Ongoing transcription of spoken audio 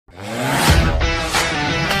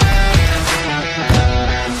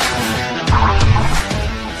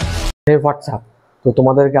হে WhatsApp. তো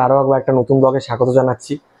তোমাদেরকে আরও একবার একটা নতুন ব্লগে স্বাগত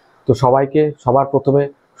জানাচ্ছি। তো সবাইকে সবার প্রথমে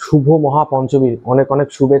শুভ মহাপঞ্চমীর অনেক অনেক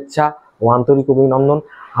শুভেচ্ছা ও আন্তরিক অভিনন্দন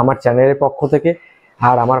আমার চ্যানেলের পক্ষ থেকে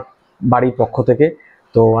আর আমার বাড়ির পক্ষ থেকে।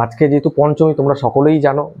 তো আজকে যেহেতু পঞ্চমী, তোমরা সকলেই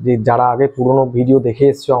জানো যে যারা আগে পুরনো ভিডিও দেখে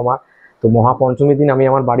এসছো আমার, তো মহাপঞ্চমীর দিন আমি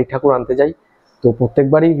আমার বাড়ির ঠাকুর আনতে যাই। তো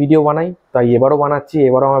প্রত্যেকবারই ভিডিও বানাই, তাই এবারও বানাচ্ছি।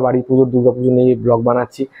 এবারও আমার বাড়ি পুজোর দুর্গাপুজো নিয়ে ব্লগ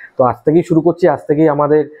বানাচ্ছি। তো আজ থেকেই শুরু করছি, আজ থেকেই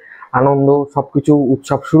আমাদের আনন্দ সবকিছু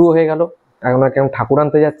উৎসব শুরু হয়ে গেল। এখন কেমন ঠাকুর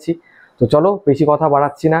আনতে যাচ্ছি। তো চলো বেশি কথা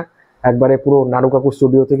বাড়াচ্ছি না, একবারে পুরো নাড়ু কাকুর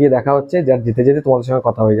স্টুডিওতে গিয়ে দেখা হচ্ছে, যার যেতে যেতে তোমাদের সঙ্গে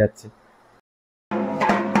কথা হয়ে যাচ্ছে।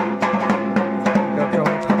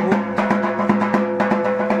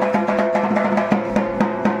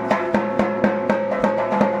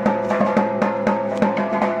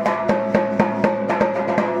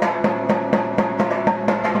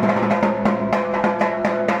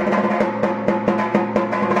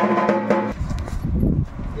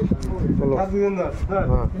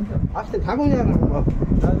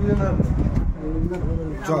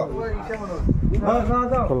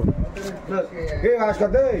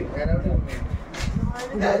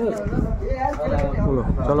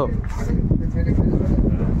 চলো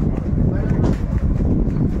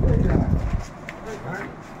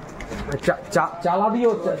চালা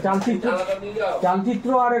দিও, চালচিত্র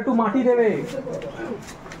আর একটু মাটি দেবে।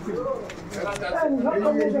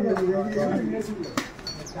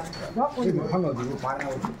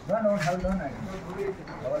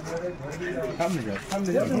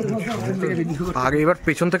 আগে এবার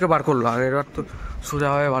পেছন থেকে বার করলো, আগের বার তো সোজা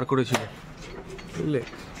হয়ে বার করেছিল, বুঝলে?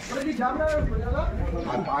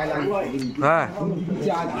 হ্যাঁ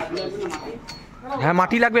হ্যাঁ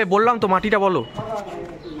মাটি লাগবে বললাম তো, মাটিটা বলো।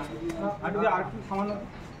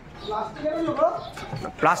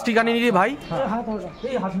 প্লাস্টিক আনি নি ভাই,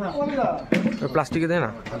 প্লাস্টিকে দে না।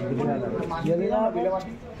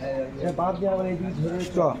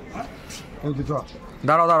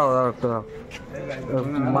 দাঁড়াও দাঁড়াও দাঁড়াও একটু দাঁড়াও,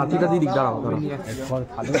 মাটিটা দিয়ে দিক, দাঁড়াও দাঁড়াও।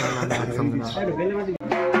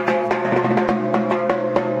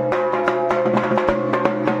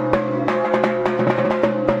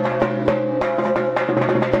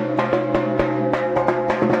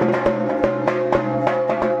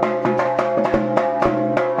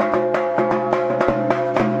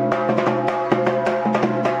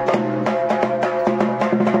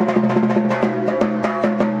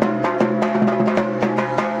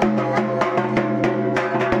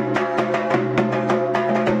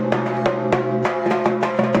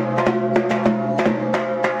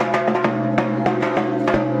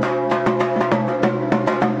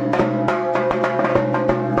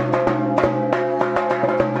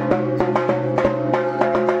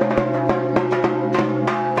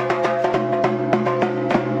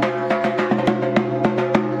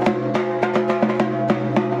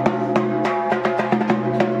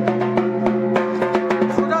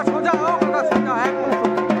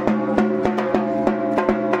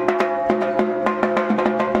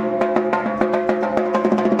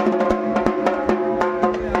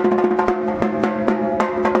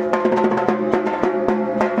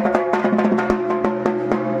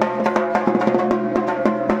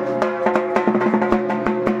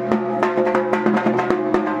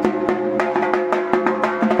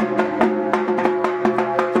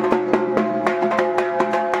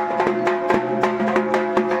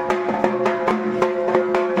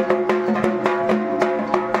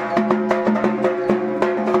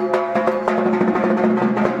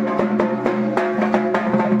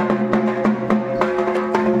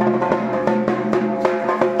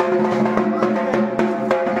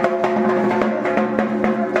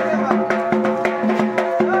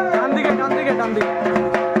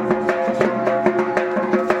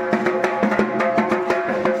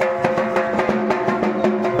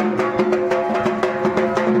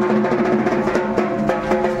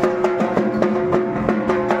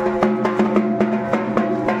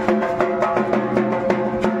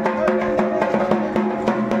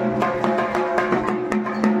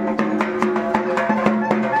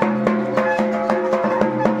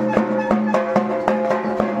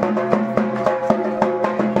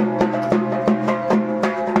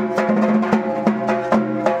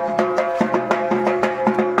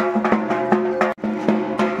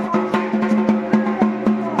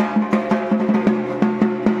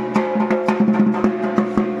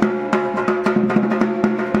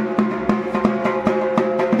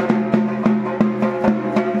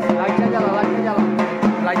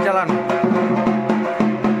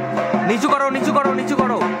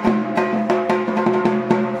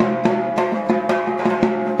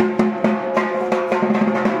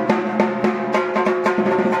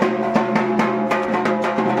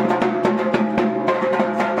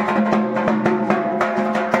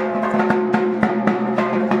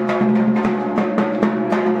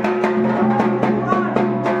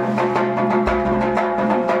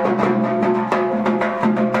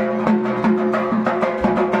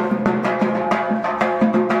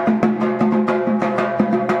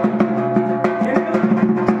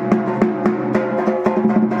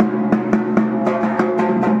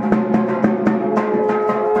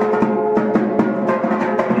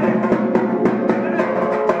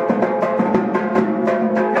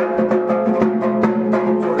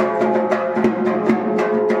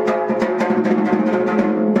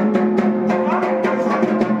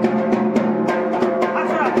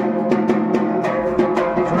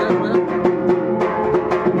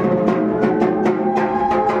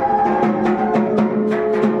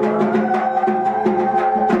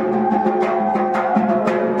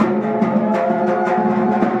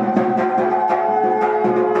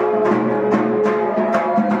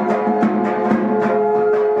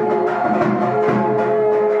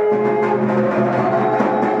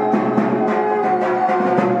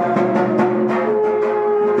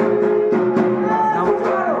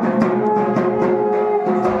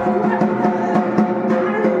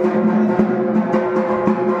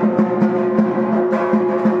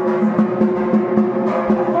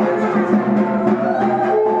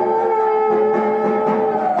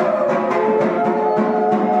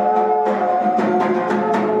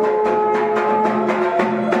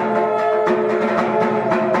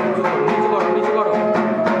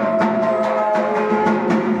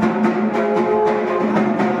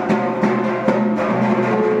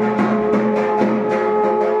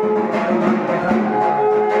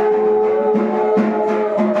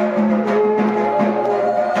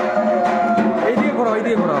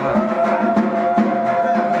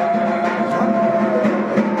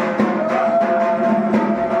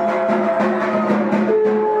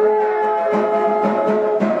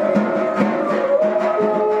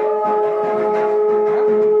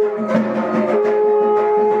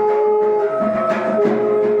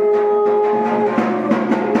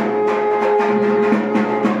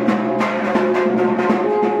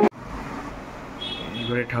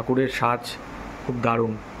 ঠাকুরের সাজ খুব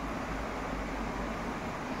দারুণ,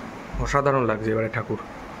 অসাধারণ লাগছে এবারে ঠাকুর।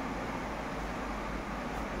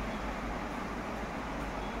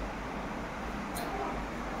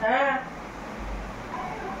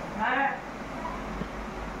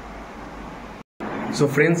 সো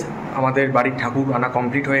ফ্রেন্ডস, আমাদের বাড়ির ঠাকুর আনা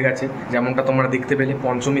কমপ্লিট হয়ে গেছে। যেমনটা তোমরা দেখতে পেলে,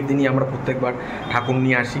 পঞ্চমীর দিনই আমরা প্রত্যেকবার ঠাকুর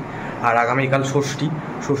নিয়ে আসি। আর আগামীকাল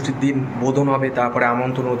ষষ্ঠীর দিন বোধন হবে, তারপরে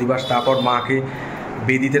আমন্ত্রণ অধিবাস, তারপর মাকে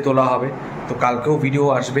বেদিতে তোলা হবে। তো কালকেও ভিডিও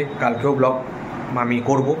আসবে, কালকেও ব্লগ আমি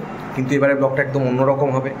করব, কিন্তু এবারে ব্লগটা একদম অন্যরকম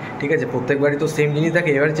হবে। ঠিক আছে, প্রত্যেকবারই তো সেম জিনিস থাকে,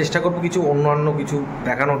 এবারে চেষ্টা করবো কিছু অন্য কিছু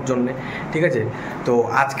দেখানোর জন্যে। ঠিক আছে, তো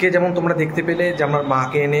আজকে যেমন তোমরা দেখতে পেলে যে আমার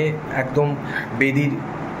মাকে এনে একদম বেদির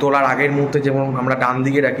তোলার আগের মুহূর্তে যেমন আমরা ডান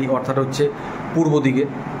দিকে রাখি, অর্থাৎ হচ্ছে পূর্ব দিকে।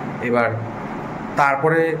 এবার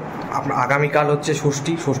তারপরে আগামীকাল হচ্ছে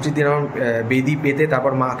ষষ্ঠীর দিন আমার বেদি পেতে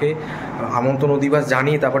তারপর মাকে আমন্ত্রণ অধিবাস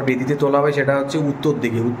জানিয়ে তারপর বেদিতে তোলা হবে, সেটা হচ্ছে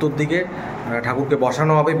উত্তর দিকে ঠাকুরকে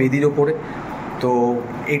বসানো হবে বেদির ওপরে। তো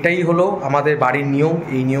এটাই হলো আমাদের বাড়ির নিয়ম।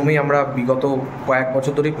 এই নিয়মেই আমরা বিগত কয়েক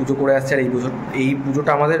বছর ধরেই পুজো করে আসছি। আর এই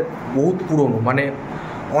পুজোটা আমাদের বহুত পুরনো, মানে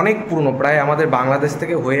অনেক পুরনো, প্রায় আমাদের বাংলাদেশ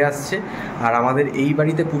থেকে হয়ে আসছে। আর আমাদের এই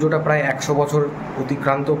বাড়িতে পুজোটা প্রায় 100 বছর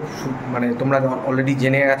অতিক্রান্ত, মানে তোমরা অলরেডি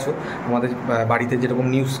জেনে গেছো। আমাদের বাড়িতে যেরকম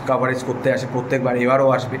নিউজ কাভারেজ করতে আসে প্রত্যেকবার, এবারও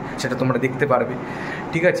আসবে, সেটা তোমরা দেখতে পারবে।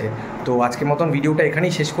 ঠিক আছে, তো আজকের মতন ভিডিওটা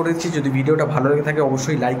এখানেই শেষ করে দিচ্ছি। যদি ভিডিওটা ভালো লেগে থাকে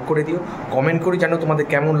অবশ্যই লাইক করে দিও, কমেন্ট করে জানো তোমাদের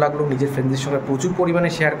কেমন লাগলো, নিজের ফ্রেন্ডদের সঙ্গে প্রচুর পরিমাণে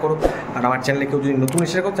শেয়ার করো। আর আমার চ্যানেলে কেউ যদি নতুন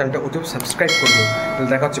শেয়ার করো, চ্যানেলটা অতি সাবস্ক্রাইব করে দিও। তাহলে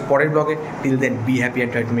দেখা হচ্ছে পরের ব্লগে। Till then, be happy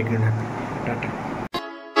and try to make you happy. Tata.